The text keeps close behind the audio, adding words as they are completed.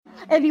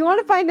If you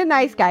want to find a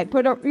nice guy,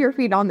 put up your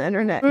feet on the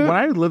internet. When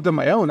I lived on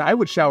my own, I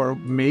would shower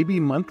maybe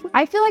monthly.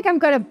 I feel like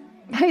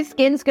my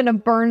skin's gonna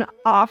burn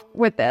off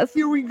with this.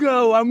 Here we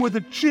go. I'm with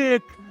a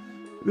chick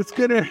that's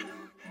gonna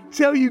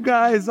tell you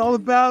guys all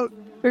about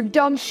Your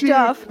dumb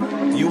stuff.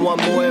 You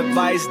want more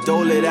advice?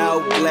 Dole it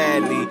out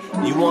gladly.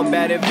 You want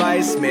bad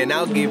advice? Man,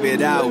 I'll give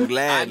it out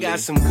gladly. I got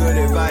some good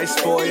advice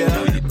for you.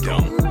 No, you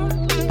don't.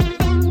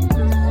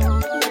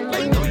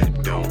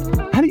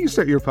 How do you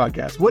start your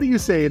podcast? What do you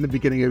say in the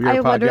beginning of your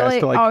podcast? I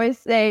literally always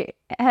say,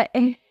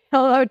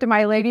 hello to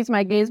my ladies,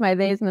 my gays, my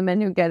theys, and the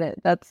men who get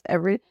it. That's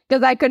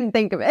because I couldn't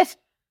think of it.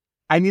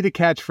 I need a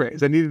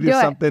catchphrase. I need to do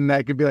something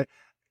that could be like,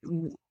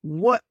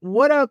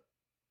 what up,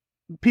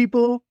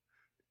 people?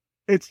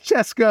 It's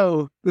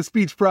Chesko, the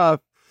speech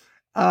prof,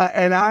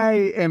 and I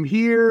am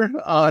here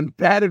on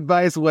Bad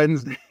Advice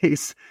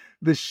Wednesdays,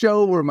 the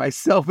show where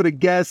myself and a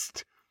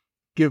guest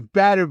give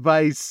bad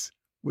advice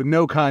with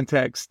no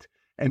context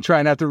and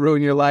try not to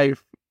ruin your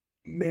life.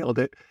 Nailed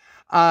it.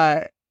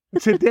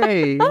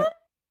 Today,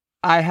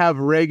 I have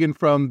Regan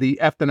from the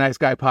F the Nice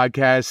Guy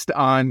podcast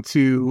on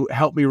to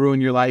help me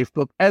ruin your life.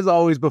 But as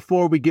always,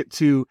 before we get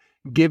to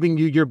giving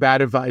you your bad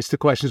advice to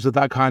questions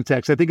without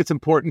context, I think it's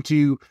important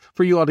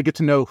for you all to get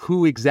to know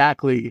who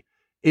exactly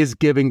is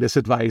giving this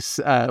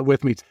advice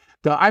with me.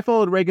 I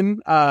followed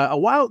Regan a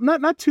while,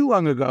 not too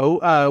long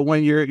ago,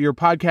 when your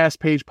podcast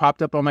page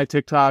popped up on my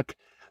TikTok.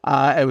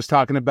 I was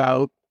talking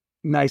about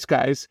nice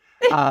guys,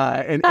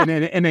 in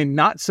a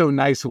not so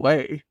nice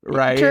way,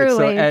 right?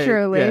 Truly.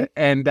 Yeah,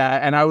 and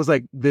I was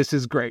like, this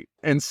is great,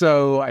 and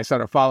so I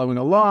started following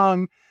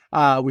along.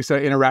 We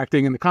started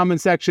interacting in the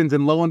comment sections,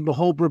 and lo and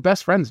behold, we're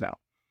best friends now.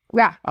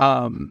 Yeah.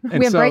 And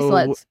we have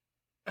bracelets.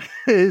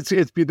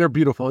 They're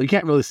beautiful. You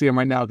can't really see them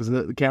right now because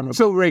of the camera.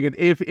 So Regan,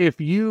 if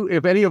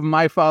any of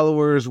my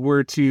followers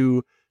were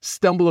to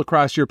stumble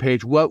across your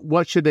page,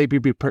 what should they be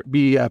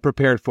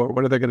prepared for?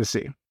 What are they going to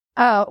see?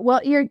 Oh, well,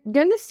 you're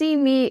going to see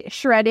me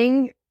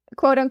shredding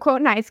quote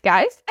unquote nice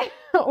guys,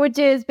 which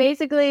is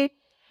basically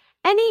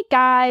any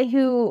guy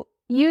who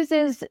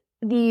uses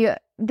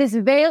this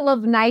veil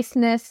of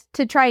niceness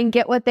to try and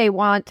get what they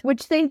want,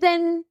 which they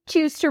then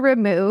choose to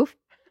remove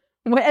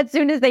as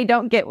soon as they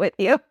don't get with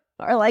you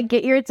or like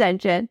get your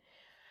attention.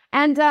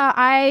 And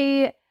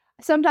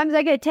sometimes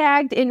I get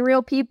tagged in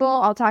real people.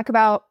 I'll talk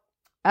about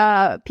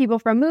people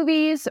from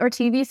movies or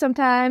TV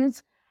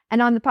sometimes.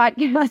 And on the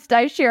podcast,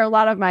 I share a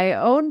lot of my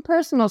own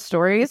personal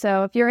stories.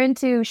 So if you're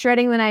into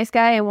shredding the nice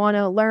guy and want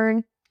to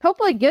learn,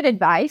 hopefully good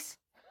advice,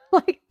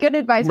 like good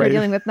advice for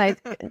dealing with nice,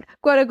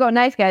 quote unquote,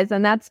 nice guys,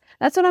 then that's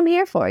what I'm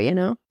here for, you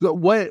know? So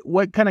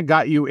what kind of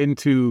got you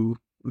into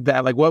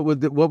that? Like what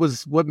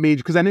made you,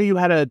 because I know you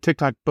had a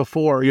TikTok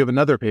before, you have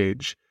another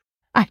page.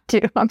 I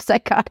do. I'm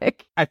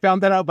psychotic. I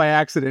found that out by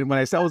accident when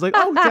I saw. I was like,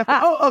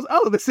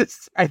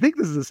 I think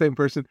this is the same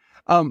person.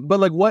 But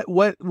like, what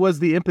was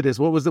the impetus?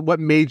 What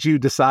made you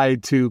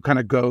decide to kind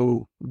of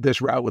go this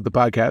route with the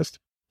podcast?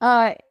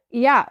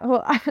 Yeah.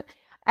 Well,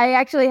 I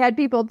actually had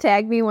people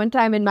tag me one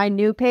time in my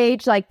new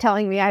page, like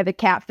telling me I have a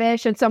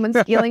catfish and someone's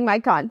stealing my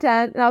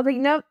content, and I was like,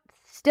 nope,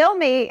 still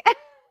me,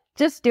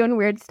 just doing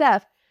weird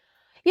stuff.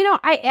 You know,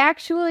 I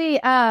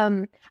actually,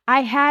 I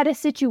had a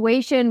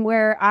situation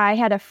where I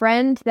had a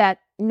friend that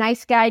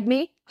nice guyed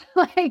me.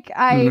 Like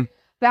I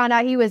found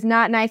out he was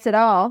not nice at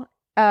all,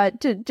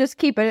 to just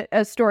keep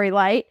a story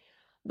light.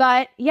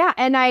 But yeah,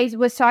 and I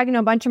was talking to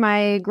a bunch of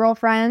my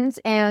girlfriends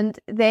and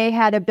they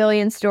had a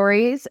billion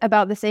stories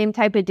about the same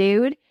type of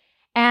dude.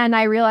 And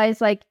I realized,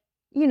 like,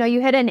 you know,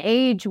 you hit an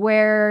age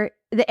where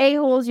the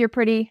a-holes, you're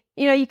pretty,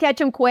 you know, you catch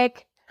them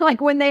quick.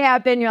 Like when they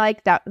happen, you're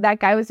like, that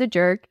guy was a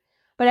jerk.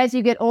 But as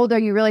you get older,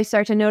 you really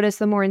start to notice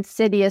the more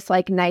insidious,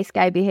 like, nice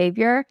guy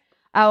behavior.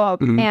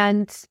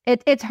 And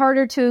it's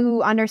harder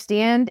to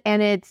understand.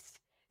 And it's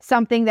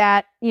something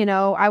that, you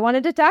know, I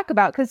wanted to talk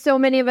about because so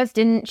many of us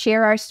didn't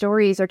share our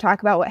stories or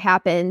talk about what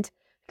happened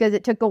because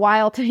it took a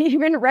while to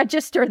even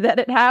register that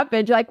it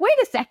happened. You're like, wait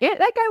a second,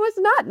 that guy was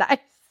not nice.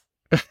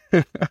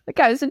 The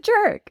guy was a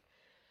jerk.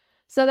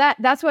 So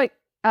that's what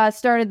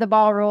started the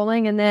ball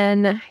rolling. And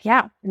then,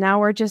 yeah, now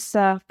we're just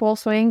full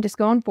swing, just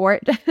going for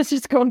it.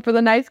 Just going for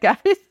the nice guys.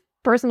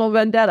 Personal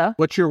vendetta.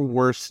 What's your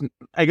worst?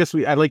 I guess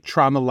I like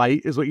trauma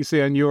light is what you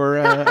say on your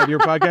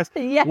podcast.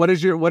 Yes. What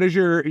is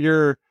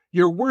your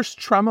worst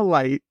trauma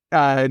light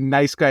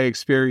nice guy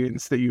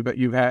experience that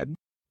you've had?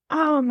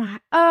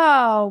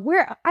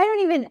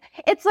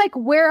 It's like,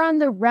 where on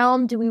the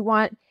realm do we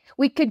want?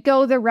 We could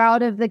go the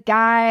route of the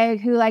guy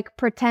who like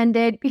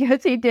pretended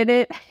because he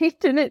didn't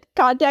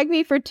contact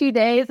me for 2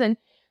 days and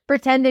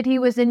pretended he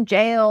was in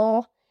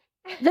jail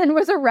and then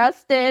was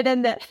arrested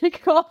and then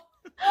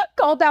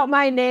called out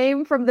my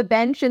name from the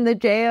bench in the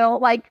jail.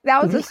 Like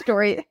that was a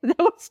story that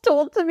was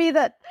told to me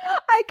that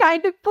I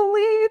kind of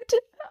believed.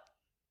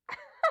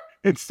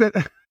 Instead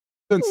of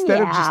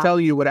just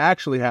telling you what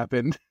actually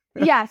happened.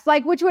 Yes,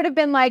 like which would have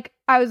been like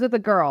I was with a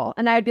girl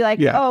and I'd be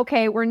like, oh,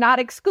 okay, we're not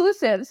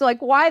exclusive. So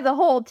like why the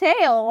whole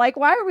tale? Like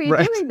why are we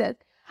doing this?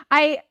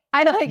 I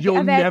don't like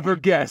you'll never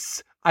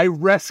guess. I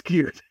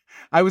rescued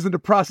I was in the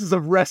process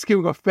of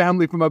rescuing a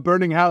family from a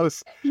burning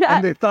house,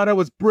 and they thought I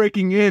was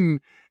breaking in,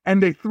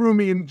 and they threw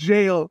me in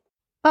jail.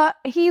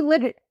 He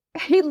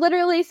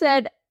literally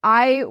said,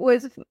 I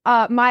was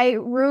my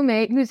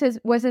roommate,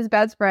 was his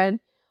best friend.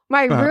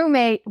 My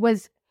roommate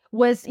was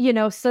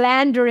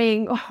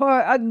slandering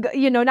or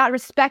not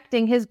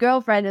respecting his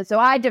girlfriend, and so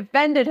I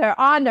defended her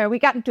honor. We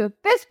got into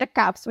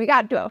fisticuffs. We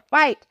got into a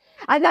fight,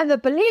 and then the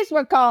police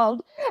were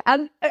called,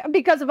 and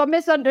because of a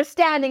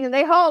misunderstanding, and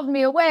they hauled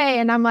me away.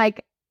 And I'm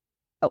like,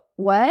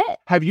 what?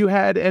 Have you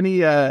had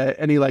any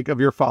like of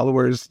your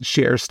followers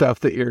share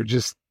stuff that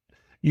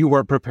you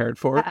weren't prepared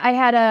for? I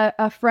had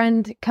a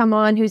friend come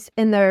on who's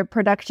in the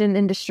production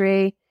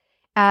industry.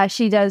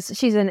 She's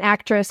an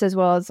actress as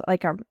well as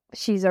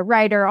she's a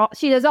writer.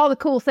 She does all the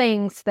cool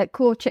things that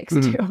cool chicks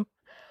do.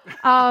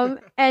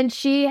 And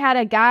she had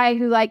a guy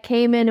who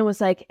came in and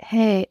was like,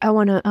 hey, I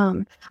want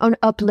to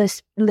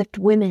uplift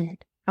women.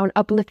 I want to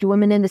uplift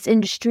women in this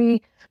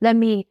industry. Let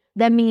me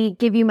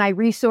give you my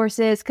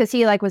resources. Cause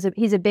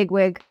he's a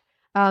bigwig,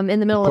 in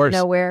the middle of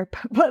nowhere,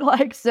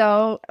 but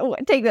so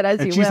take that as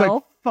and you she's will.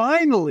 Like,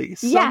 finally,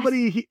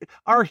 somebody,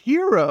 our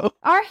hero.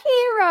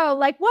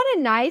 What a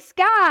nice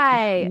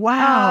guy.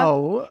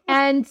 Wow.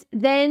 And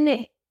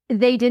then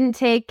they didn't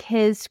take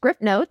his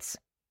script notes.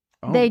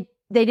 Oh. They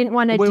didn't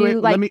want to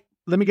do Let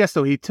me guess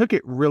though. He took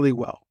it really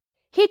well.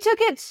 He took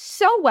it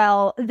so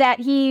well that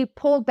he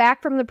pulled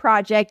back from the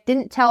project,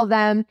 didn't tell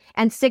them,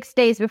 and 6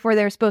 days before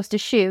they were supposed to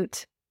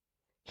shoot,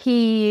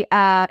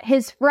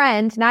 his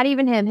friend, not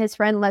even him, his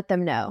friend let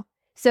them know.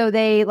 So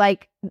they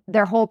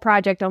their whole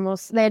project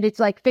they had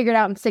to figure it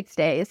out in 6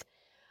 days.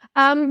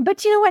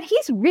 But you know what?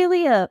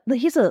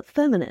 He's a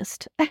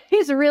feminist.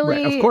 He's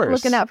really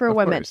looking out for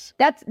women. Course.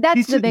 That's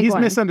the big one. He's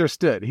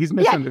misunderstood. He's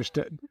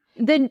misunderstood. Yeah.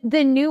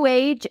 The new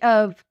age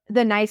of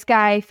the nice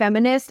guy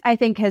feminist, I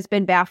think, has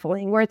been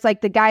baffling. Where it's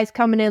the guy's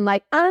coming in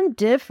I'm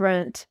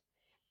different,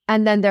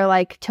 and then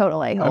they're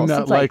total a-holes.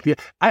 I'm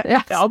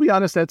not I'll be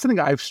honest. That's something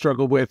I've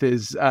struggled with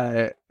is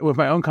with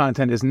my own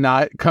content is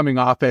not coming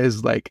off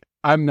as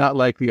I'm not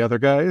like the other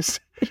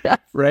guys,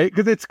 right?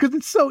 Because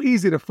it's so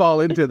easy to fall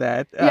into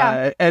that.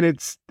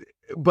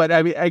 But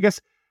I mean, I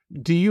guess,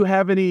 do you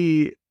have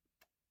any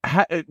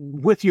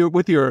with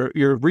your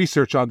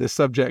research on this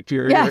subject,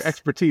 your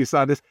expertise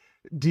on this?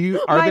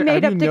 Have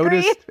you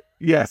noticed?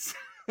 Yes.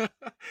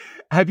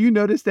 Have you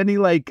noticed any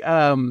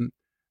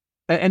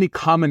any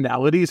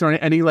commonalities or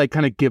any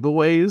kind of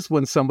giveaways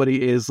when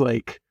somebody is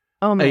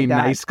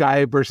nice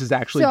guy versus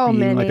actually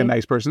being a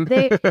nice person?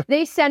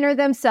 They center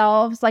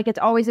themselves it's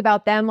always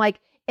about them.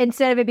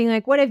 Instead of it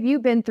being what have you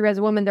been through as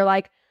a woman,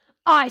 they're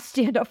I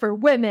stand up for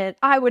women.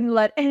 I wouldn't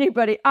let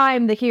anybody.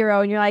 I'm the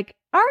hero. And you're are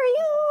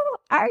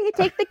you?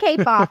 Take the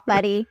cape off,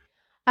 buddy.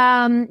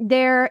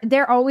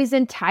 They're always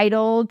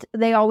entitled.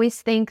 They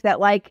always think that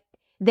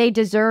they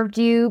deserved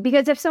you,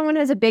 because if someone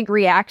has a big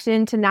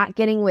reaction to not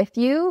getting with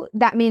you,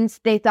 that means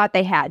they thought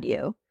they had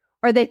you,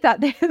 or they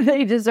thought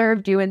they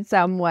deserved you in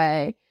some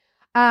way.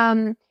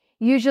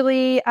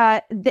 Usually,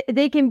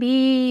 they can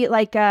be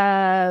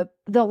the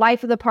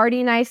life of the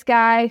party nice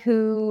guy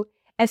who,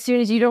 as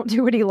soon as you don't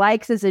do what he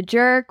likes, is a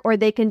jerk, or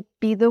they can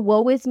be the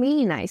woe is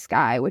me nice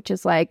guy, which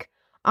is why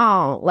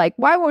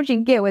won't you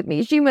get with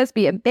me? She must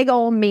be a big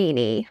old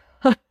meanie.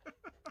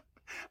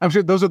 I'm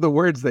sure those are the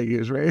words they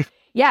use, right?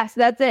 Yes,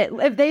 that's it.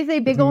 If they say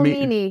big old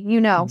meanie, you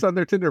know. It's on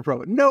their Tinder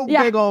profile. No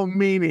big old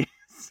meanie.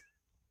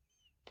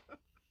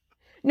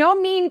 No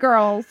mean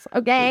girls,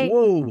 okay?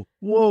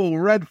 Whoa,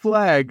 red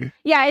flag.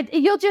 Yeah,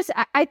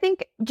 I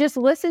think just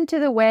listen to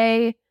the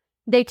way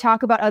they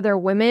talk about other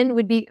women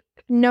would be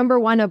number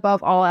one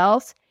above all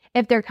else.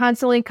 If they're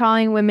constantly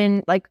calling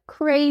women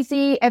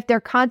crazy, if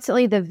they're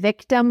constantly the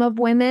victim of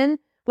women,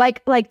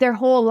 like their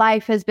whole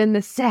life has been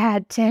the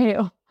sad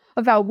tale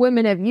of how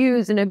women have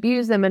used and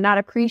abused them and not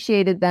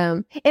appreciated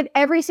them. If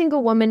every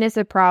single woman is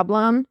a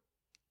problem,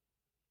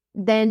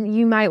 then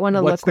you might want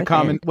to look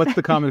within. What's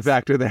the common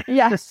factor there?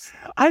 Yes.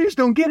 I just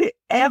don't get it.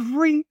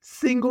 Every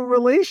single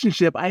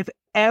relationship I've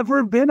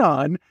ever been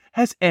on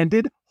has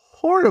ended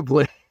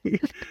horribly.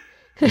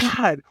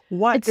 God,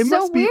 what? It's it so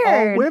must be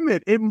weird. all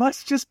women. It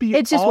must just be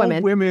it's just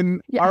all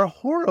women are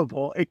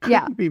horrible. It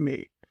couldn't be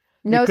me.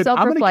 No self-reflection.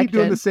 I'm going to keep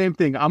doing the same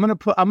thing. I'm going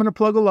to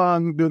plug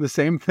along doing the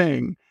same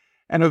thing.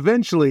 And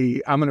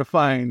eventually I'm going to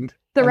find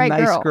the right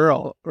nice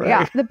girl. Right?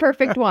 Yeah, the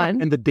perfect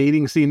one. And the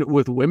dating scene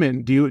with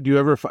women, do you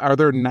ever, are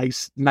there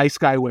nice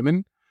guy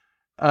women?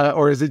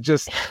 Or is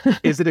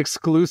it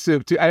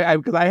exclusive to,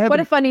 because I haven't. What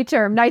a funny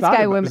term, nice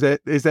guy women.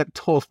 Is that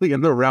totally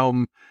in the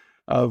realm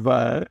of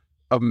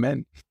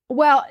men?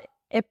 Well,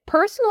 a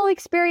personal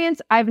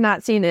experience, I've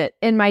not seen it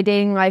in my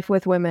dating life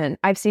with women.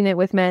 I've seen it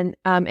with men,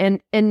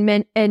 and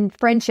men and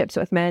friendships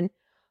with men.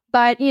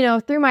 But,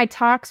 through my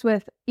talks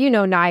with,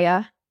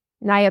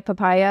 Naya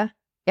Papaya.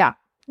 Yeah.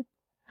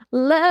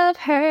 Love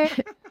her.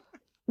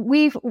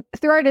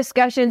 Through our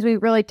discussions,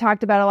 we've really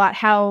talked about a lot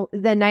how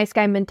the nice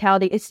guy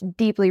mentality is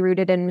deeply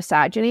rooted in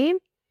misogyny,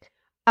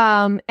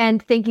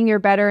 and thinking you're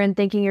better and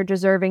thinking you're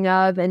deserving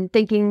of and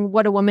thinking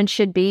what a woman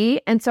should be.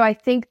 And so I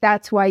think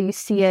that's why you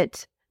see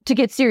it, to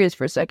get serious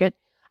for a second,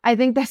 I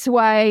think that's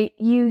why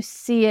you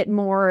see it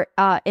more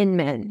in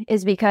men,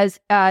 is because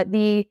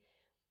the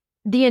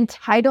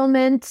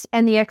entitlement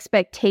and the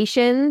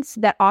expectations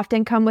that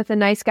often come with a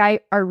nice guy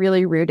are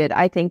really rooted,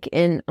 I think,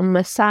 in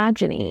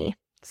misogyny.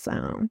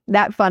 So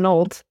that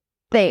funneled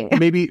thing.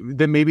 Maybe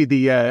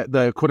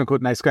the quote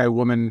unquote nice guy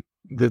woman,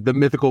 the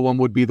mythical one,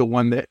 would be the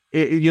one that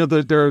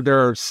there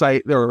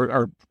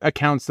are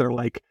accounts that are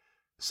like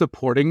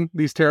supporting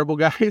these terrible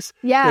guys.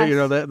 Yeah,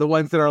 the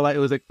ones that are like, it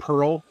was like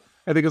Pearl,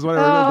 I think is one.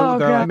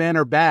 The men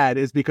are bad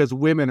is because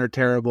women are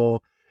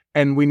terrible,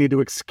 and we need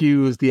to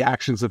excuse the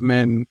actions of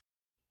men.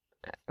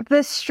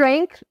 The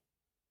strength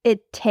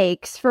it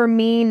takes for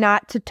me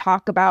not to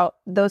talk about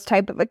those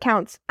type of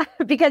accounts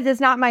because it's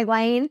not my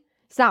lane.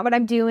 It's not what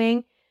I'm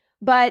doing.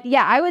 But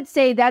yeah, I would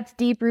say that's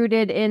deep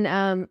rooted in,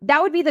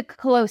 that would be the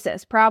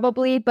closest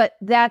probably. But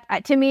that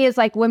to me is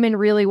like women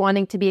really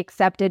wanting to be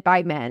accepted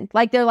by men.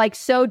 Like they're like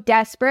so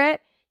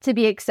desperate to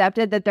be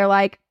accepted that they're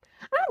like,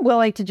 I'm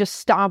willing to just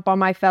stomp on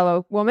my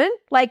fellow woman.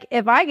 Like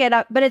if I get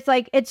up, but it's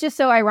like, it's just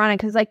so ironic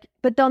because like,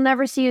 but they'll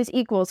never see you as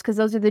equals because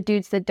those are the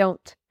dudes that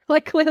don't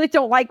like clearly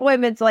don't like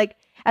women. It's like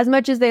as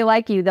much as they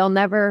like you, they'll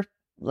never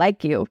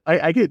like you.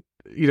 I get,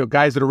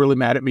 guys that are really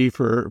mad at me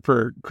for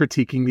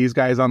critiquing these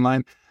guys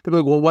online. They're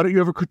like, well, why don't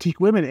you ever critique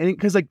women? And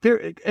because like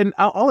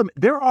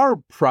there are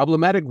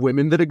problematic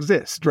women that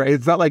exist, right?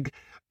 It's not like,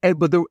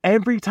 but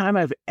every time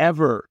I've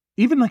ever,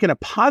 even like in a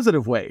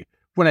positive way,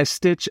 when I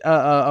stitch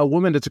a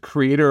woman that's a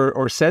creator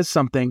or says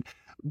something,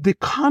 the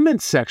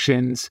comment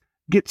sections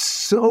get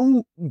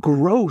so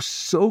gross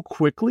so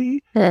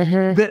quickly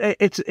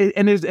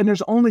that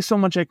there's only so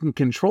much I can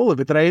control of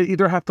it that I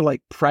either have to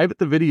like private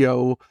the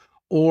video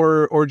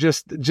or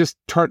just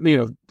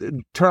turn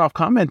off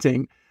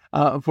commenting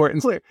for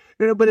it.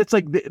 And but it's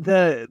like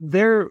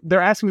they're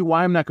asking me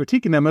why I'm not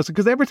critiquing them.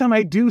 Because every time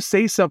I do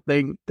say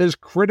something that's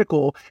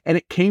critical and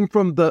it came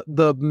from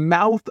the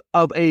mouth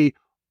of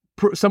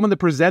someone that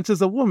presents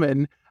as a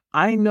woman,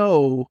 I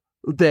know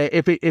that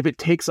if it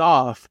takes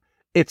off,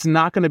 it's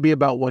not going to be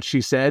about what she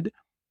said.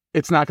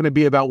 It's not going to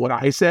be about what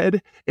I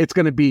said. It's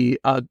going to be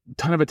a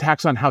ton of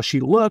attacks on how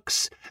she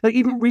looks. Like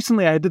even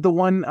recently, I did the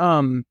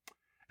one.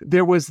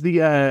 There was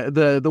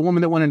the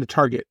woman that went into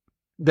Target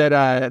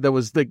that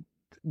was like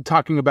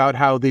talking about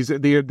how these are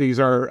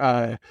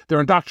they're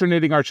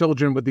indoctrinating our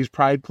children with these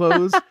pride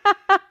clothes.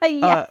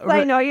 Yes,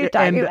 I know you're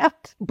talking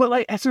about. But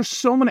like, as there's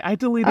so many, I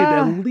deleted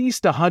at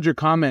least 100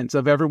 comments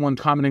of everyone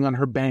commenting on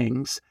her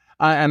bangs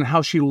and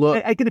how she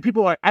looked. I get the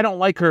people like, I don't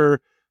like her,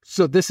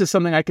 so this is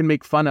something I can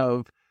make fun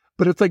of.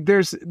 But it's like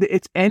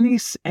it's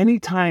any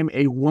time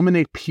a woman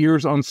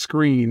appears on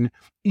screen,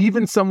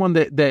 even someone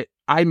that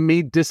I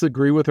may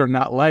disagree with or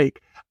not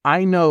like,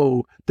 I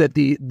know that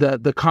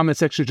the comment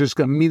section is just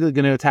immediately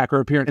going to attack her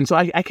appearance. And so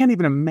I can't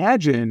even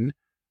imagine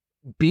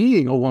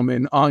being a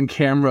woman on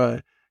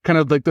camera, kind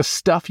of like the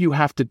stuff you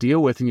have to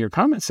deal with in your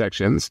comment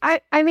sections.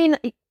 I mean,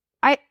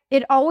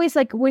 it always,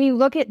 like, when you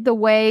look at the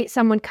way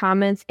someone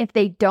comments, if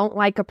they don't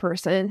like a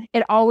person,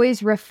 it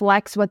always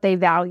reflects what they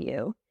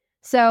value.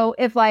 So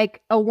if like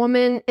a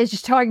woman is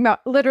just talking about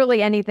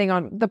literally anything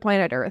on the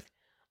planet Earth,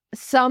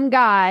 some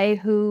guy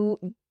who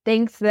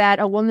thinks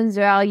that a woman's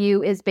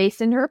value is based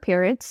in her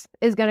appearance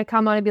is going to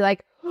come on and be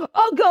like,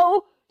 "Oh,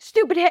 go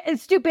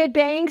stupid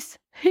bangs."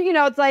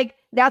 It's like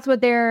that's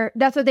what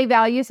they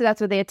value, so that's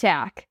what they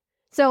attack.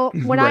 So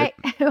when right.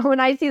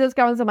 when I see those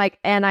comments, I'm like,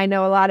 and I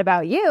know a lot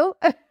about you.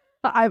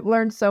 I've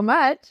learned so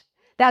much.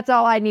 That's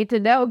all I need to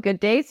know.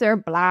 Good day, sir.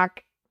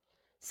 Block.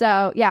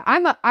 So yeah,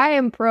 I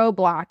am pro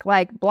block.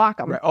 Like block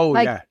them. Right.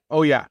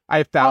 Oh yeah. I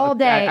have all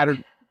day.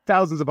 I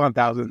thousands upon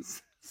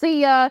thousands.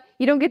 See,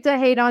 you don't get to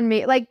hate on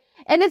me. Like,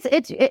 and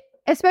it's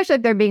especially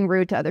if they're being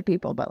rude to other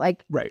people. But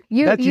like, right.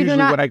 That's usually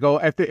when I go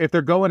if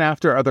they're going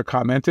after other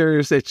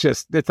commenters.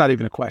 It's not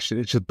even a question.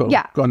 It's just boom.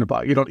 Yeah. Go on the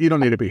block. You don't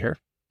need to be here.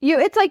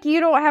 It's like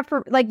you don't have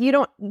to, like, you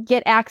don't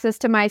get access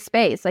to my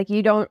space. Like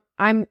you don't.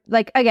 I'm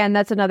like, again,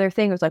 that's another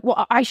thing. It was like,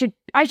 well, I should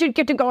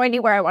get to go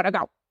anywhere I want to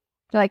go.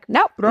 They're like,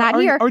 nope, not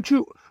here. Aren't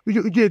you?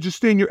 Yeah, just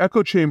stay in your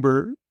echo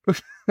chamber.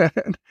 It's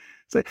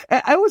like,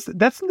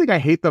 that's something I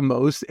hate the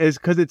most, is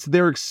because it's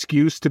their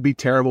excuse to be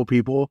terrible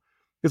people.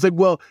 It's like,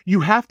 well, you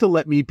have to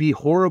let me be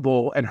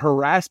horrible and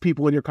harass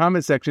people in your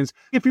comment sections.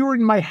 If you were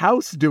in my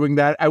house doing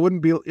that, I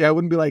wouldn't be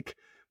like,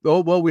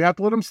 oh, well, we have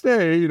to let them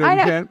stay.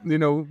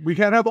 We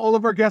can't have all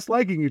of our guests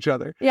liking each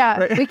other. Yeah,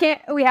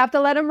 right? we have to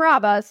let them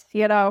rob us.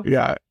 Yeah,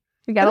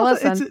 we gotta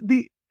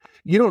listen.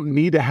 You don't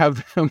need to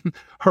have them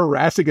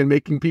harassing and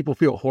making people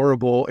feel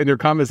horrible in your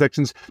comment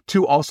sections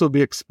to also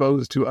be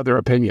exposed to other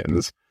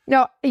opinions.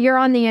 No, you're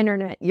on the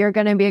internet. You're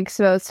going to be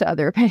exposed to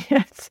other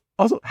opinions.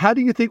 Also, how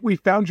do you think we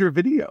found your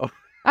video?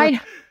 I know.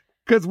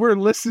 Because we're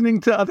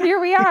listening to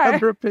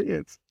other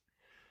opinions.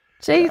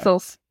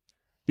 Jesus.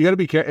 You got to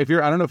be careful.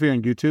 I don't know if you're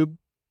on YouTube.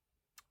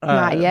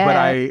 Not yet. But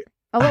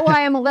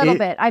I am a little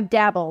bit. I've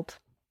dabbled.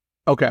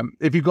 Okay.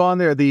 If you go on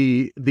there,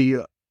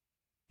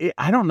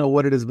 I don't know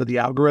what it is, but the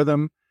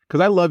algorithm,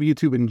 because I love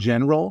YouTube in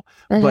general,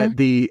 but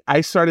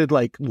I started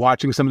like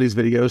watching some of these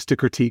videos to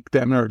critique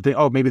them or think,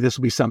 oh, maybe this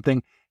will be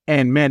something.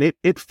 And man,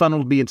 it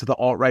funneled me into the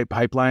alt-right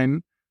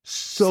pipeline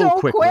so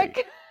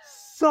quickly.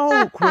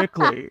 So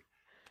quickly.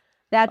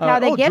 That's how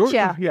they get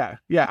you.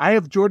 Yeah. I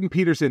have Jordan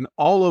Peterson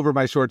all over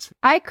my shorts.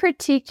 I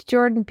critiqued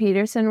Jordan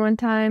Peterson one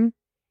time,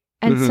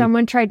 and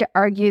someone tried to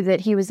argue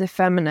that he was a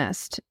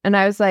feminist. And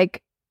I was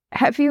like,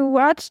 have you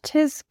watched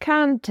his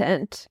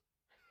content?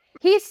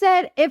 He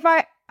said, if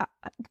I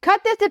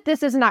cut this if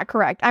this is not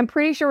correct. I'm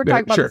pretty sure we're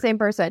talking about the same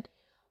person.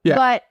 Yeah.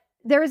 But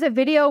there was a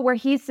video where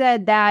he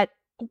said that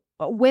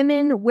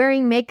women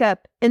wearing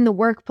makeup in the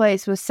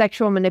workplace was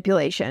sexual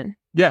manipulation.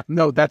 Yeah,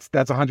 no, that's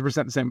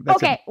 100% the same.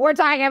 Okay, we're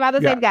talking about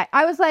the same guy.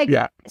 I was like,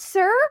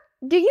 sir,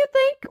 do you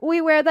think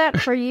we wear that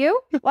for you?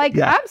 Like,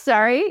 I'm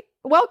sorry.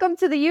 Welcome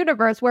to the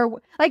universe where,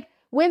 like,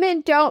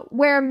 women don't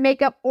wear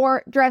makeup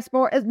or dress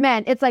more as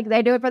men. It's like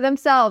they do it for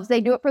themselves. They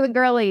do it for the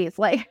girlies.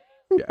 Like,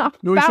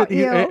 no,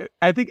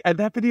 I think at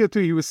that video too,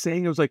 he was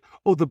saying it was like,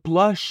 oh, the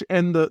blush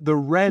and the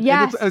red.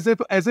 Yes. And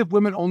it's as if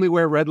women only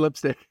wear red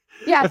lipstick.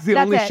 Yeah, that's the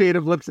only shade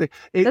of lipstick.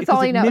 That's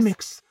all he knows. It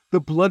mimics the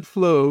blood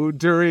flow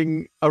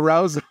during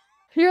arousal.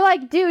 You're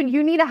like, dude,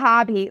 you need a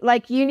hobby.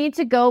 Like, you need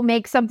to go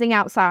make something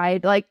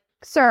outside. Like,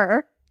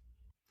 sir.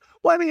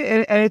 Well, I mean,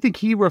 and I think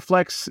he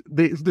reflects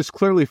this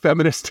clearly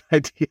feminist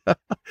idea.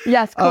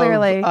 Yes,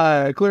 clearly.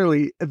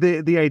 Clearly,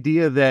 the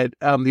idea that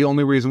the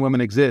only reason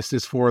women exist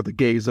is for the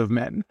gaze of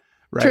men.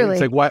 Right? Truly.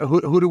 It's like,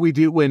 who do we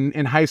do when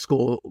in high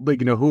school?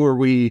 Like, who are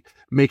we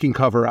making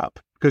cover up?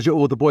 Because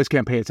the boys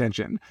can't pay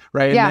attention,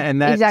 right? Yeah,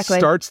 and that exactly.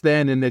 starts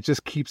then, and it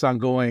just keeps on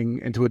going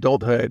into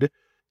adulthood.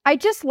 I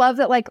just love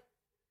that, like,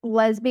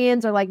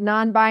 lesbians or like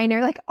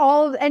non-binary, like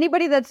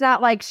anybody that's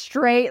not like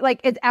straight, like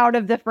it's out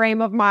of the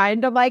frame of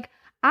mind. I'm like,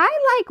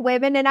 I like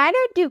women and I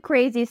don't do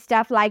crazy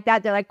stuff like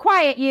that. They're like,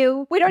 quiet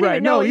you. We don't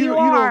even know who you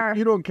are.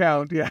 You don't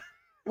count. Yeah.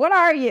 What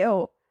are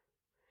you?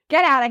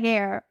 Get out of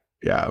here.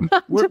 Yeah.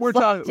 We're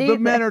talking. The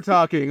men are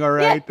talking. All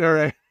right. Yeah. All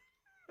right.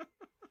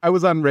 I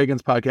was on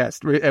Regan's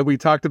podcast and we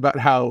talked about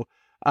how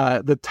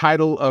the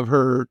title of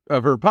her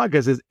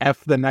podcast is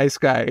F the Nice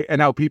Guy,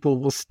 and how people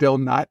will still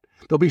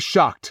they'll be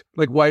shocked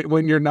like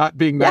when you're not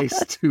being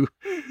nice to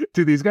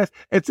these guys.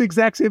 It's the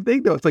exact same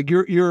thing though. It's like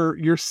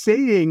you're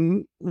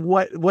saying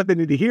what they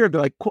need to hear.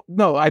 They're like,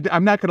 no,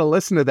 I'm not going to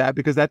listen to that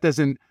because that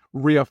doesn't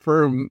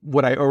reaffirm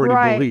what I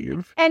already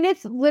believe. And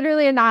it's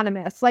literally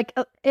anonymous. Like,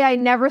 I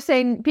never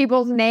say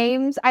people's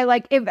names. I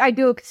like, if I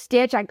do a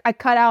stitch, I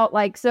cut out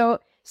like so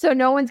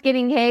no one's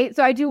getting hate.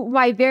 So I do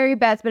my very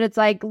best, but it's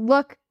like,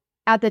 look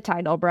at the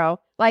title, bro.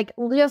 Like,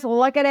 just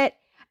look at it.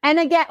 And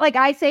again, like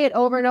I say it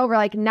over and over,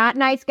 like, not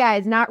nice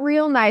guys, not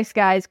real nice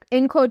guys,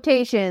 in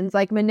quotations,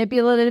 like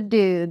manipulative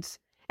dudes.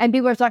 And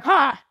people are like,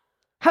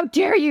 how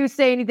dare you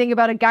say anything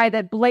about a guy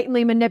that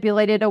blatantly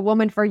manipulated a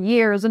woman for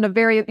years in a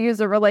very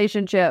abusive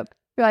relationship?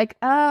 You're like,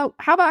 how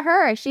about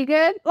her? Is she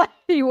good? Like,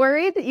 you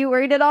worried? You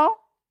worried at all?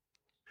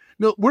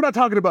 No, we're not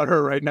talking about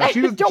her right now.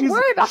 Don't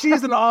worry about her.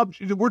 She's an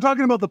object. We're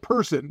talking about the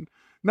person.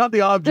 Not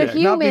the object, the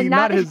human,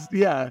 not his,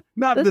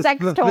 not the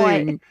sex the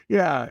toy. Thing.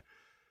 Yeah.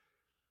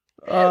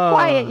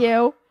 Quiet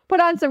you.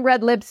 Put on some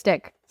red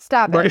lipstick.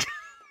 Stop it.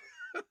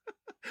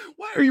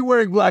 Why are you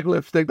wearing black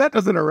lipstick? That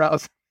doesn't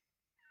arouse.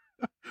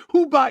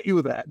 Who bought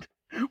you that?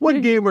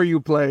 What game are you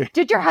playing?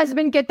 Did your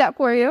husband get that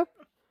for you?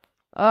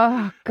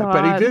 Oh, God.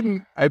 I bet he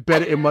didn't. I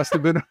bet it must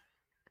have been.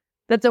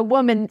 That's a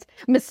woman's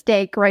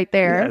mistake right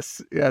there.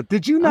 Yes. Yeah.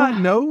 Did you not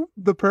know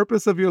the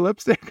purpose of your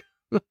lipstick?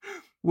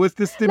 Was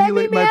to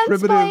stimulate my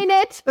primitive.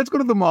 It. Let's go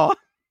to the mall.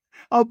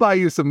 I'll buy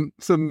you some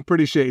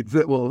pretty shades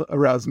that will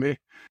arouse me.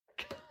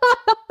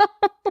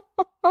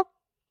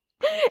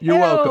 You're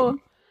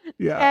welcome.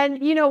 Yeah.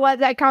 And you know what?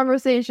 That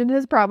conversation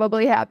has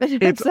probably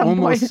happened at some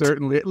point. It's almost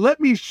certainly. Let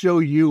me show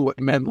you what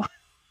men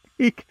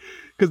like,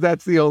 because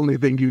that's the only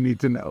thing you need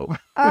to know.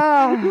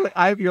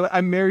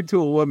 I'm married to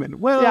a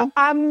woman. Well, yeah,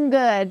 I'm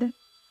good.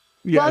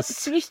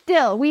 Yes.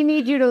 Well, we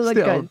need you to look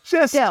good.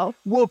 Still.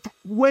 Well,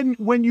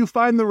 when you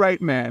find the right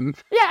man,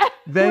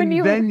 then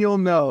you'll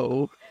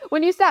know.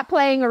 When you stop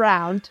playing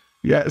around.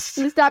 Yes.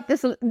 You stop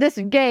this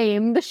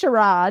game, the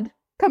charade.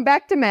 Come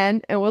back to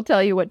men, and we'll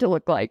tell you what to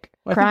look like.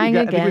 Crying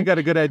again. I think we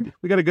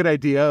got a good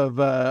idea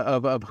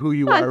of who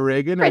you are,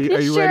 Regan. Are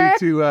you ready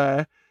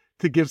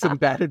to give some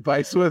bad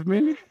advice with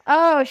me?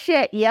 Oh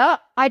shit! Yep.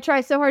 I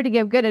try so hard to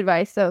give good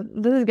advice, so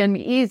this is gonna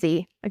be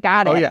easy. I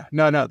got it. Oh yeah,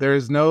 no.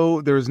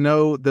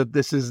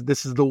 This is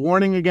the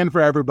warning again for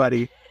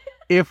everybody.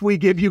 If we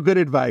give you good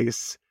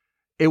advice,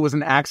 it was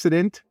an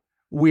accident.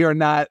 We are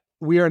not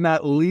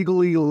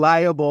legally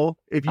liable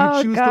if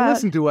you choose to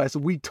listen to us.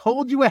 We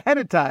told you ahead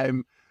of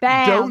time.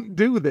 Bam. Don't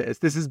do this.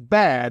 This is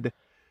bad.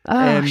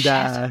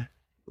 Shit.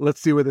 Let's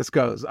see where this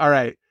goes. All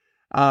right.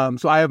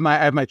 So I have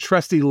my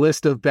trusty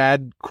list of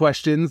bad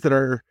questions that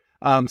are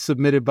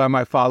submitted by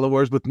my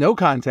followers with no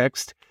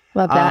context.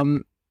 Love that.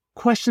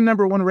 Question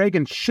number 1,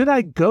 Regan, should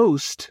I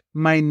ghost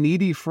my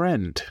needy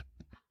friend?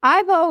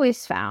 I've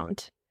always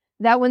found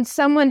that when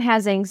someone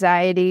has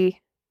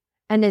anxiety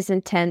and is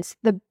intense,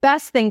 the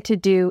best thing to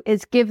do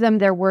is give them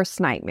their worst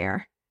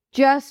nightmare.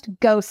 Just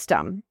ghost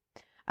them.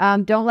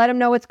 Don't let them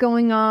know what's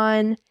going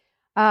on.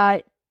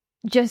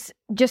 just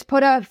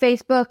put a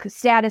Facebook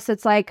status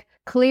that's like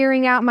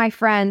clearing out my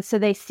friends so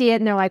they see it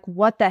and they're like,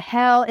 what the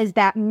hell? Is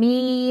that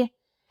me?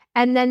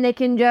 And then they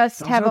can just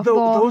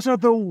those are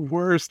the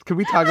worst. Can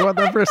we talk about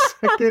that for a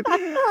second?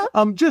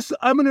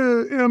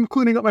 I'm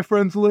cleaning up my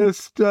friends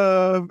list.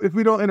 If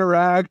we don't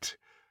interact,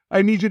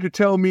 I need you to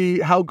tell me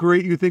how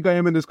great you think I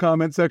am in this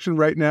comment section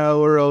right now,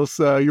 or else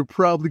you're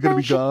probably going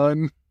to be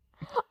gone.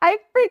 I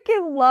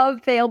freaking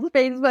love failed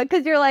Facebook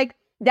because you're like,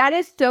 that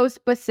is so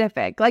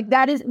specific. Like,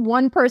 that is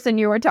one person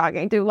you were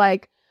talking to.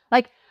 Like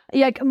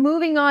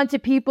moving on to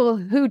people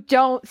who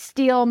don't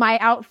steal my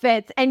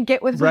outfits and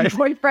get with my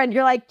boyfriend.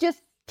 You're like,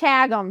 just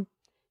tag them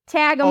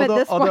at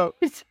this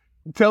point.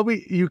 Tell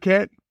me you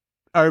can't,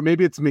 or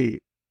maybe it's me.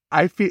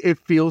 It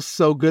feels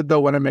so good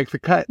though when I make the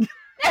cut.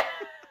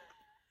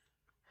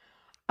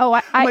 I'm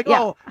like,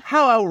 oh,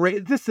 how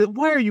outrageous!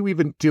 Why are you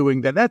even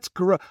doing that? That's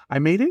gross. I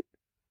made it.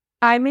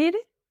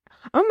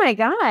 Oh my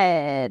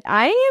God,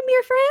 I am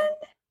your friend.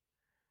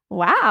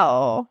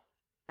 Wow,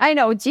 I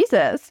know,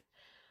 Jesus.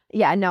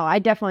 Yeah, no,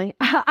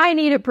 I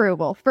need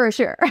approval for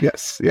sure.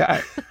 Yes,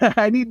 yeah,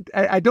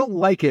 I don't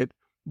like it,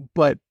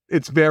 but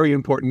it's very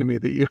important to me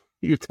that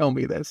you tell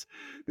me this.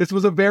 This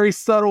was a very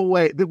subtle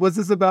way. Was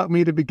this about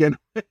me to begin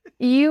with?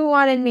 You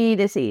wanted me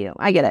to see you.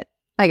 I get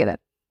it.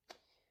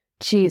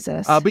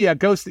 Jesus. But yeah,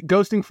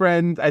 ghosting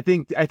friends. I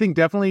think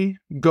definitely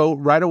go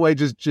right away.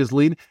 Just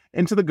lean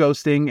into the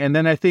ghosting, and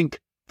then I think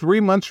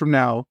 3 months from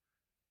now,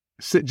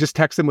 just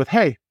text them with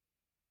 "Hey,"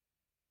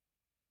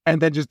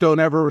 and then just don't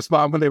ever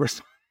respond when they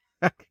respond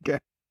again.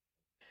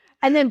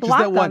 And then block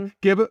them.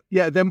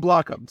 Then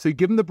block them. So you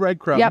give them the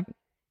breadcrumb.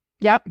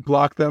 Yep.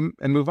 Block them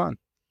and move on.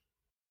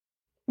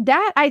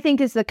 That I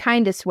think is the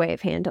kindest way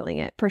of handling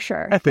it, for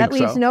sure. I think that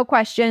leaves no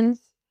questions,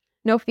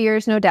 no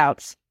fears, no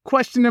doubts.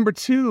 Question number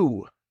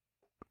 2.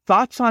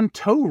 Thoughts on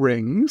toe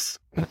rings?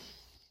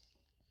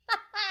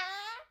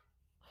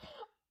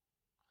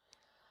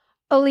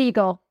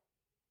 Illegal.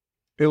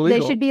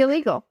 They should be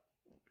illegal.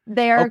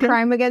 They are a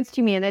crime against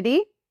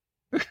humanity.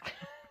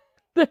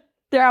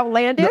 They're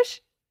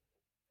outlandish.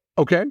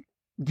 No. Okay.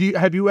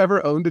 Have you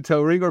ever owned a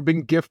toe ring or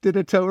been gifted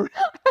a toe ring?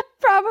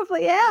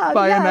 Probably have.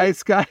 By a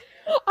nice guy.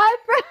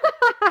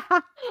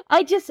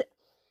 I just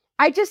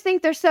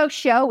think they're so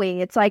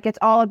showy. It's like, it's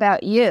all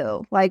about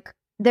you. Like,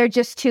 they're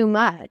just too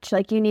much.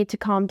 Like, you need to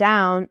calm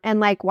down. And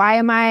like, why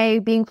am I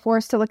being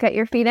forced to look at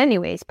your feet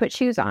anyways? Put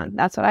shoes on.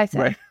 That's what I say.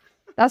 Right.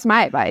 That's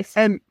my advice.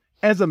 And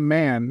as a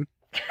man,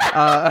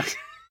 what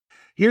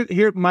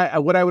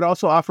I would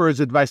also offer as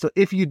advice. So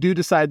if you do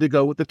decide to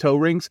go with the toe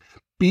rings,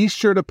 be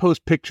sure to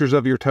post pictures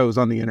of your toes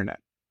on the internet.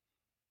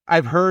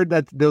 I've heard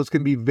that those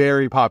can be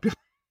very popular.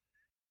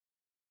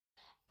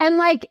 And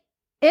like,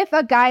 if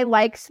a guy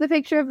likes the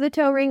picture of the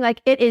toe ring,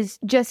 like, it is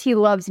just, he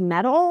loves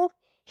metal.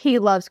 He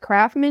loves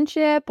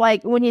craftsmanship.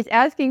 Like, when he's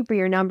asking for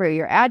your number,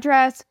 your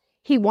address,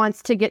 he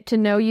wants to get to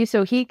know you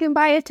so he can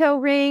buy a toe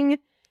ring.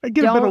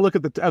 Get a better look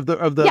at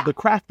the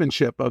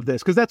craftsmanship of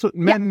this, because that's what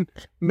men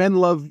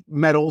love,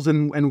 metals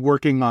and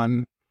working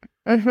on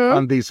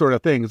these sort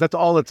of things. That's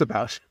all it's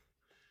about.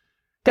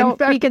 Don't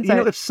be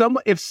concerned.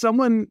 If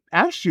someone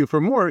asks you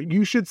for more,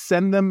 you should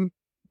send them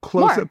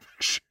close-up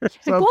pictures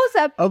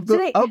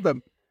of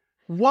them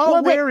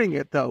while wearing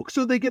it, though,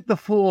 so they get the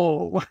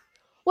full.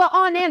 Well,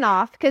 on and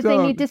off, because they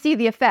need to see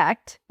the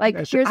effect.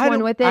 Like, here's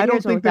one with it. I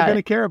don't think they're going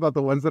to care about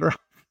the ones that are.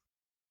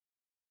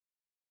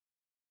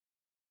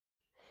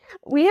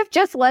 We have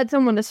just led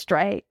someone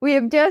astray. We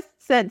have just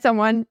sent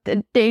someone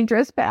to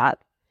dangerous path.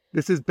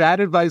 This is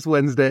Bad Advice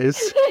Wednesdays.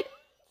 This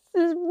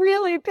is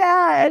really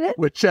bad.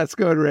 With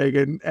Chesko and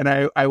Regan. And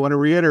I want to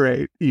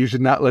reiterate, you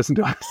should not listen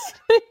to us.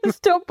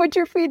 Just don't put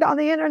your feet on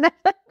the internet.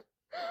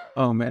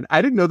 Oh, man.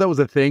 I didn't know that was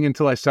a thing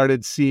until I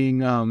started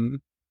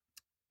seeing...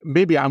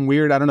 maybe I'm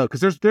weird. I don't know.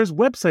 Because there's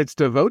websites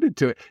devoted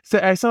to it. So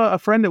I saw a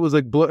friend that was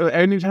like,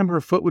 anytime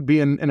her foot would be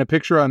in a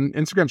picture on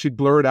Instagram, she'd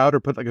blur it out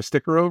or put like a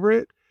sticker over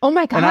it. Oh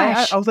my gosh. And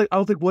I was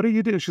like, what are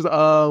you doing? She's like,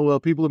 oh,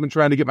 well, people have been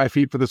trying to get my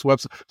feet for this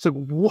website. So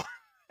what?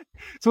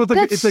 So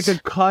it's like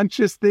a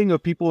conscious thing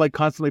of people like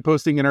constantly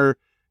posting in our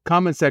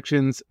comment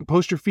sections,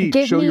 post your feet,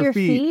 show your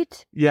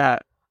feet. Yeah.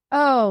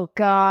 Oh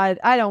God.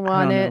 I don't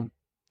want it. Know.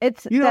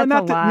 It's, that's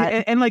not a lot.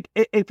 And like,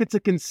 if it's a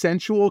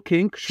consensual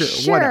kink,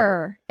 sure.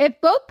 Whatever. If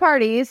both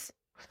parties.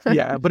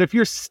 Yeah. But if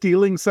you're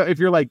stealing, if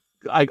you're like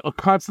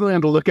constantly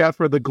on the lookout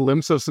for the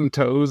glimpse of some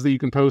toes that you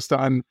can post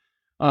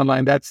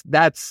online,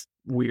 that's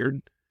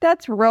weird.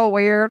 That's real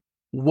weird.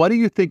 What do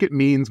you think it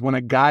means when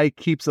a guy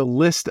keeps a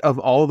list of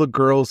all the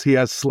girls he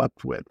has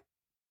slept with?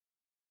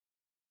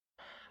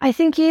 I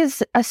think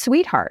he's a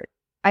sweetheart.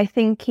 I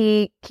think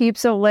he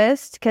keeps a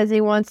list because he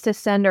wants to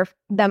send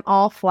them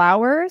all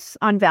flowers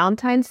on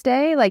Valentine's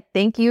Day. Like,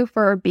 thank you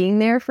for being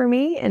there for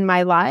me in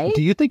my life.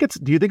 Do you think it's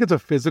a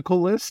physical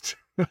list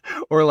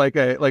or like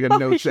a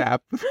notes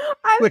app?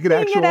 I'm like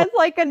seeing it as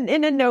like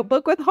in a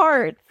notebook with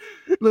hearts.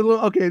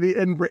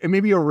 And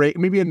maybe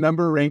a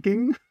number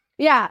ranking.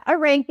 Yeah, a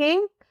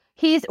ranking.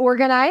 He's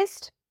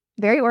organized,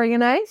 very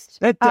organized.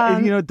 That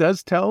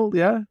does tell.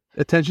 Yeah,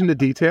 attention to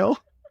detail.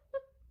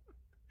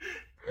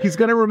 He's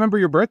gonna remember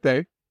your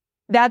birthday.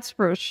 That's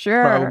for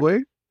sure.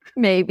 Probably.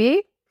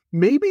 Maybe.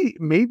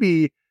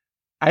 Maybe.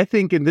 I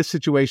think in this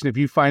situation, if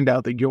you find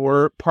out that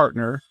your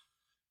partner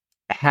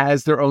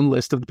has their own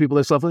list of the people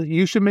they slept with,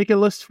 you should make a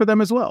list for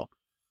them as well.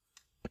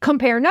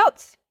 Compare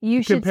notes.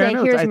 You should say,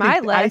 here's my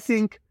list. I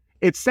think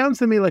it sounds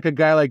to me like a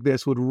guy like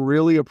this would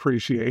really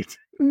appreciate.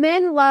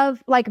 Men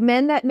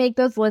that make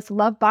those lists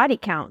love body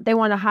count. They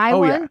want a high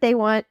one.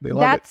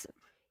 Yeah.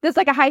 That's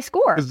like a high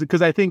score.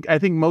 Because I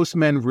think most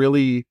men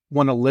really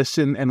want to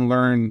listen and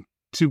learn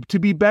to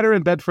be better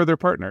in bed for their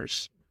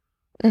partners.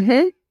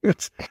 Mm-hmm.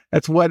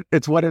 That's what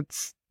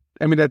it's.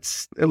 I mean,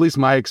 that's at least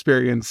my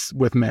experience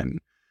with men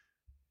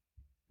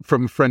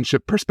from a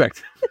friendship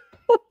perspective.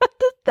 What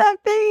does that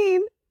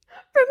mean?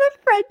 From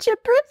a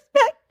friendship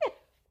perspective.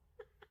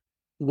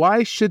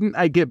 Why shouldn't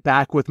I get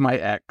back with my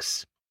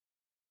ex?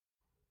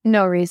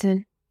 No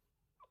reason.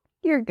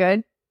 You're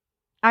good.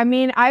 I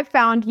mean, I've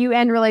found you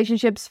end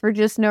relationships for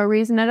just no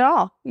reason at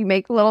all. You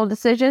make little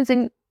decisions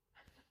and...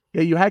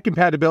 Yeah, you had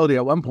compatibility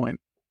at one point.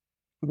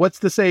 What's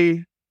to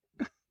say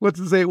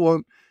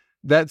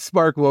that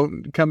spark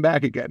won't come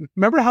back again?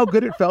 Remember how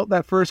good it felt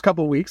that first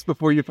couple of weeks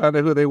before you found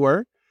out who they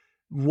were?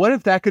 What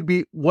if that could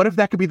be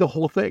the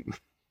whole thing?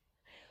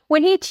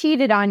 When he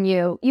cheated on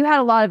you, you had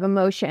a lot of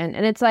emotion.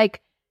 And it's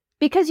like,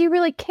 because you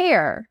really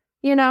care,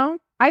 you know?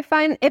 I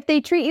find if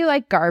they treat you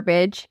like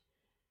garbage,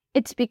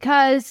 it's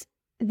because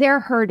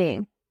they're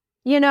hurting.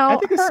 You know, I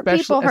think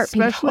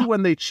especially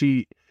when they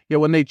cheat. Yeah,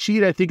 when they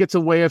cheat, I think it's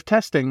a way of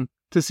testing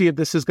to see if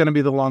this is going to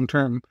be the long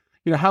term.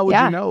 You know, how would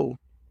you know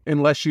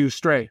unless you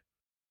stray?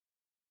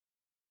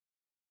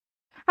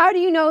 How do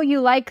you know you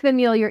like the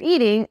meal you're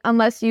eating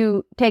unless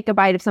you take a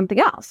bite of something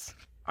else?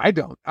 I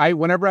don't.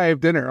 Whenever I have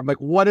dinner, I'm like,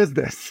 what is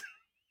this?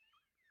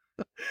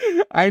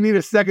 I need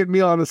a second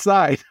meal on the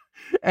side,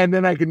 and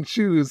then I can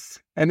choose.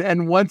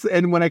 And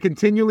when I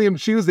continually am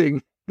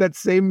choosing that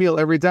same meal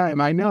every time,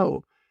 I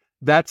know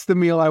that's the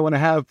meal I want to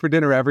have for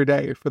dinner every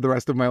day for the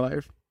rest of my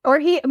life. Or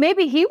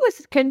maybe he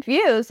was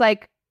confused,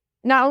 like,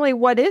 not only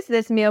what is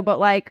this meal, but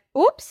like,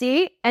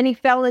 oopsie, and he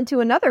fell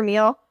into another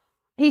meal.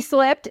 He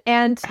slipped,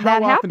 and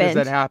that happened. How often does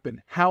that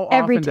happen? How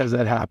often does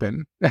that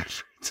happen?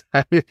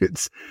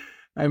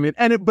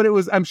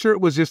 I'm sure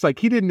it was just like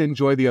he didn't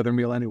enjoy the other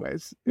meal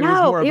anyways. It was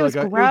more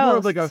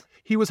of like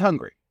he was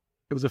hungry.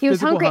 It was he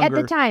was hungry hunger.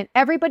 At the time.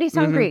 Everybody's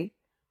hungry.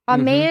 A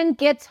man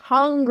gets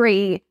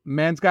hungry.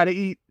 Man's got to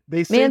eat.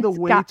 They say the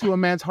way to a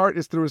man's heart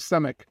is through his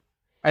stomach.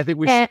 I think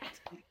we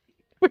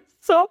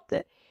solved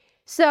it.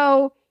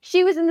 So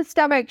she was in the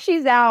stomach.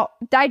 She's out,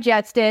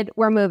 digested.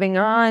 We're moving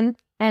on,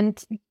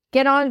 and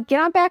get on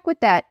back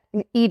with that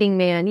eating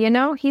man. You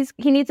know, he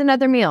needs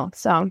another meal.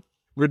 So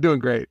we're doing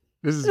great.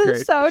 This is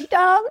great. So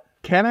dumb.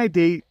 Can I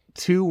date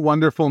two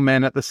wonderful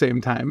men at the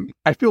same time?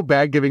 I feel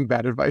bad giving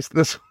bad advice to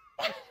this.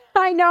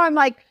 I know. I'm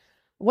like,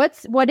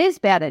 what is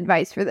bad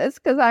advice for this?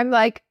 Because I'm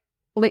like,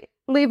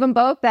 leave them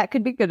both. That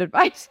could be good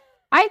advice.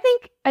 I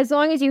think as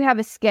long as you have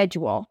a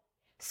schedule.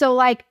 So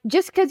like,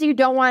 just because you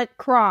don't want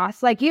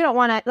cross, like you don't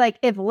want to, like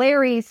if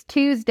Larry's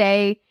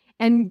Tuesday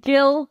and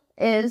Gil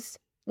is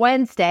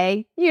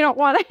Wednesday, you don't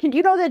want to,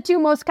 you know, the two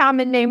most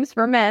common names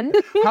for men.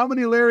 How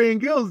many Larry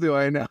and Gils do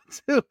I know?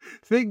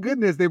 Thank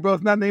goodness they're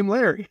both not named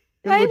Larry.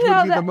 Which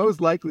would be the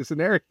most likely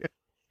scenario.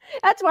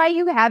 That's why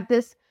you have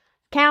this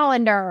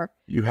calendar.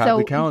 You have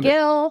the calendar.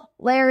 Gil,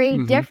 Larry,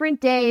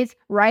 different days,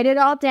 write it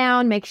all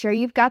down. Make sure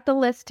you've got the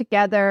list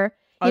together.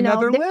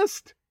 Another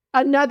list.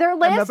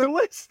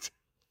 Lists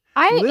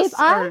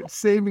are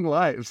saving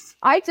lives.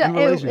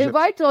 If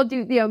I told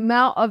you the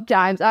amount of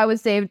times I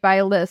was saved by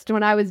a list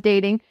when I was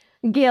dating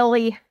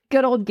Gilly,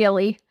 good old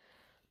Gilly.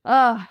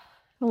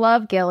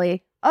 Love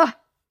Gilly.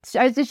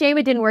 It's a shame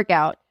it didn't work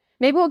out.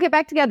 Maybe we'll get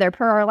back together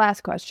per our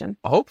last question.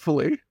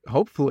 Hopefully.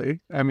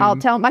 I mean, I'll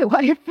tell my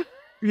wife.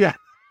 Yeah.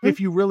 If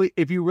you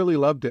really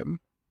loved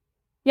him.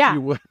 Yeah.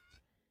 You would.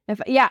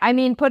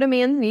 Put a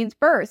man's needs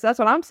first. That's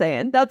what I'm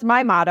saying. That's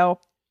my motto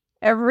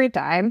every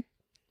time.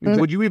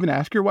 Would you even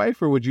ask your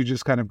wife, or would you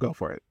just kind of go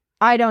for it?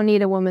 I don't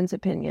need a woman's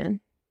opinion.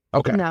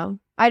 Okay. No,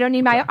 I don't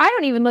need I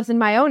don't even listen to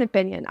my own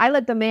opinion. I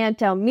let the man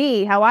tell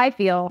me how I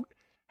feel.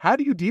 How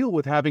do you deal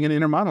with having an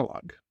inner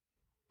monologue?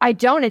 I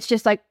don't. It's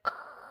just like,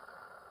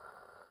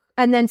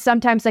 and then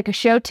sometimes like a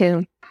show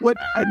tune. What?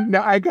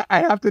 I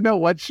have to know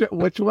which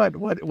one.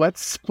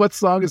 What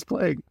song is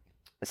playing?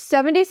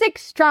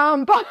 76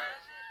 trombone.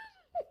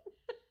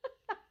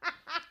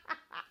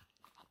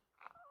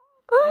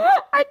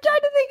 I tried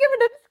to think of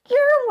an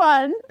obscure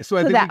one. So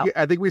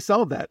I think we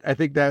solved that. I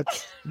think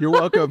that's, you're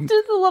welcome.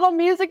 Just a little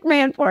Music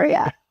Man for you.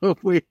 I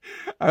hope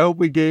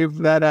we gave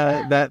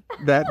that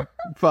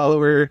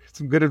follower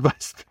some good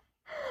advice.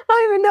 I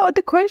don't even know what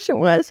the question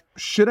was.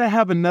 Should I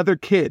have another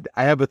kid?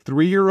 I have a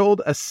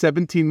 3-year-old, a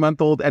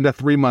 17-month-old, and a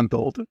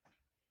 3-month-old.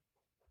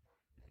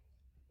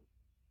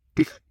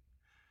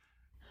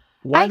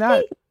 Why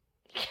not?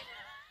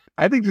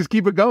 I think just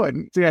keep it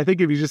going. See, I think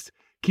if you just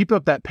keep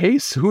up that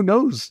pace, who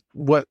knows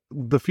what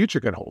the future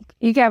could hold.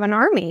 You could have an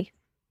army.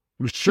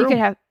 Sure. You could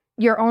have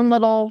your own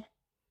little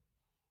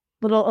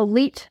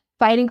elite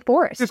fighting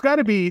force. There's got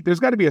to be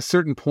a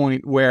certain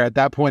point where at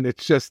that point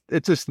it's just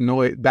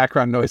noise,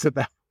 background noise at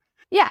that.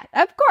 Yeah,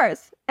 of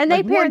course. And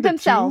like they parent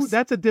themselves.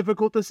 That's a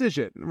difficult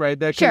decision, right?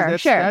 Sure.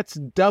 That's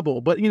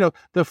double. But,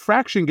 the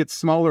fraction gets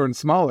smaller and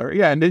smaller.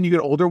 Yeah, and then you get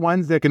older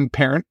ones that can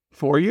parent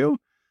for you.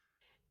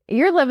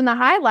 You're living the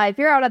high life.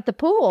 You're out at the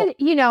pool. And,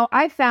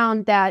 I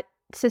found that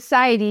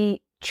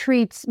society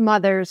treats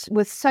mothers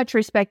with such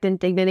respect and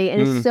dignity,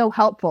 and it's so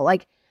helpful.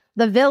 Like,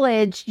 the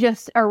village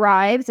just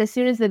arrives as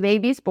soon as the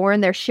baby's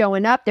born. They're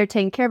showing up. They're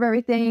taking care of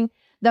everything.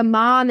 The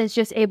mom is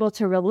just able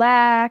to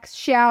relax,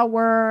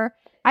 shower.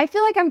 I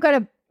feel like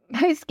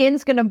my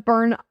skin's going to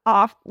burn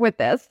off with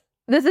this.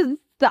 This is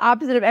the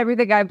opposite of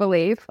everything I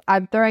believe.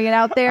 I'm throwing it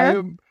out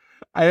there.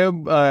 I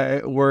am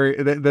worried.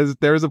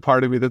 There's a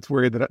part of me that's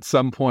worried that at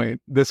some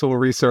point this will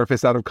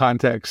resurface out of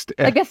context.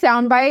 Like a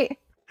soundbite?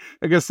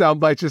 Like a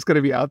soundbite's just going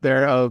to be out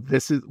there of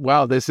this is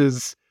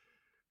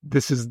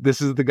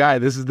the guy.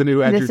 This is the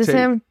new Andrew Tate. This is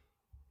him.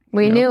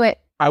 We knew it.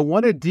 I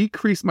want to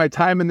decrease my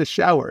time in the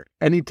shower.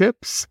 Any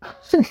tips?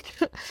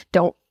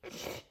 Don't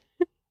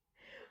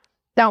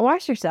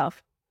wash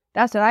yourself.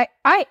 That's what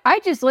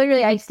I just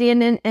literally, I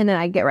stand in and then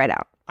I get right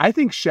out. I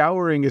think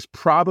showering is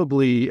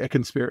probably a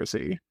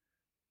conspiracy.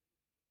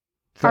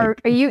 Do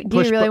you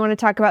really want to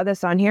talk about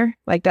this on here?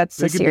 Like, that's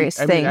a serious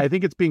thing. I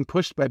think it's being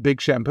pushed by Big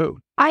Shampoo.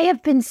 I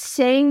have been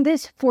saying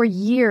this for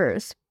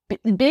years.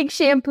 Big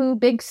Shampoo,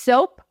 Big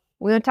Soap.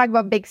 We want to talk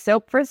about Big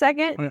Soap for a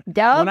second?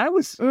 Dove? When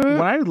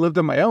I lived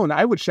on my own,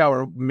 I would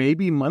shower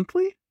maybe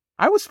monthly.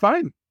 I was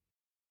fine.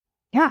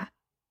 Yeah.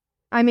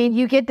 I mean,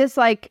 you get this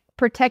like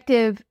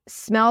protective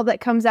smell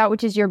that comes out,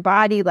 which is your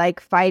body like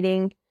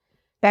fighting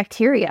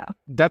bacteria.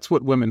 That's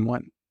what women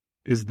want.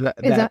 Is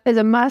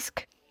a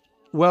musk.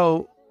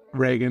 Well,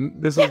 Regan,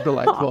 this was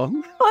delightful.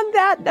 On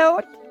that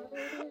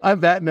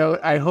note,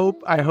 I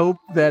hope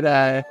that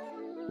that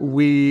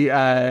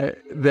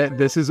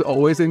this is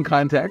always in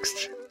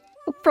context.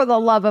 For the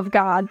love of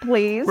God,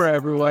 please. For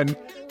everyone.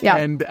 Yeah.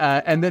 And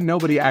that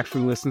nobody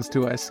actually listens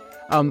to us.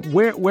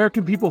 Where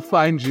can people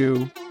find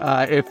you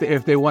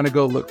if they want to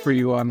go look for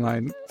you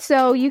online?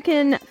 So you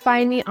can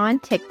find me on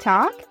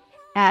TikTok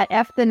at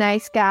F the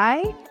Nice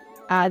Guy.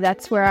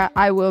 That's where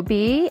I will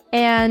be.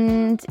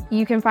 And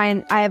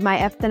I have my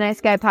F the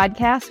Nice Guy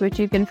podcast, which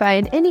you can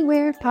find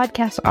anywhere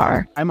podcasts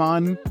are. I'm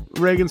on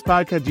Reagan's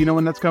podcast. Do you know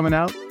when that's coming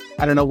out?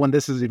 I don't know when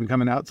this is even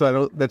coming out,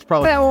 so that's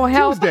probably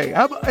Tuesday.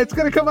 It's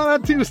going to come out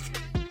on Tuesday.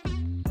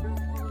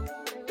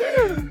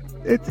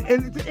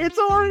 It's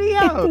already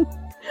out.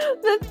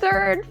 The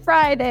third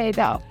Friday,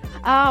 though.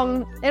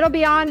 It'll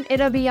be on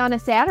a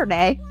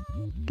Saturday.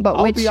 But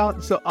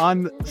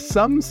on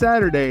some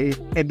Saturday,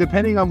 and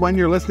depending on when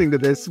you're listening to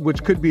this,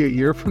 which could be a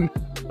year from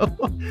now,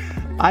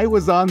 I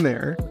was on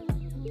there.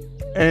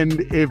 And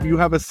if you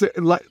have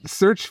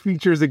search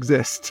features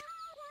exist,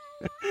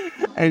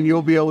 and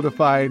you'll be able to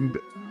find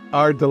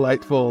our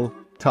delightful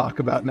talk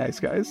about nice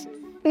guys.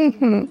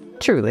 Mm-hmm.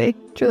 Truly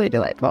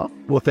delightful.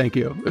 Well, thank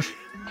you.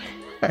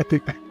 I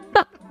think that.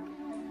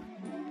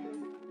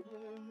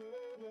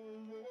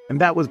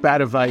 And that was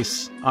Bad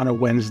Advice on a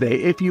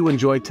Wednesday. If you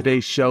enjoyed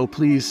today's show,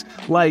 please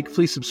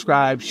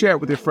subscribe, share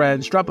it with your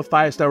friends, drop a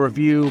 5-star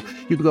review.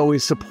 You can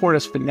always support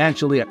us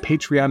financially at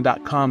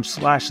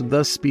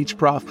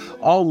patreon.com/thespeechprof.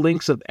 All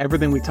links of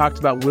everything we talked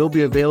about will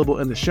be available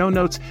in the show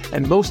notes.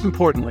 And most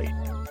importantly,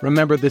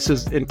 remember, this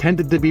is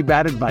intended to be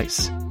bad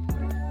advice.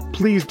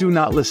 Please do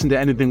not listen to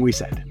anything we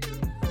said.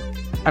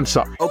 I'm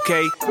sorry.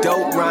 Okay,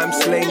 dope rhyme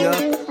slinger,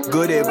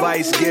 good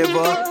advice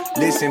giver.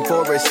 Listen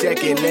for a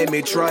second, let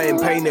me try and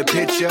paint a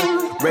picture.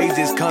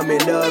 Raises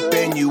coming up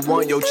and you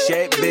want your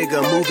check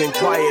bigger. Moving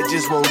quiet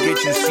just won't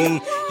get you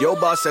seen. Your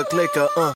boss a clicker,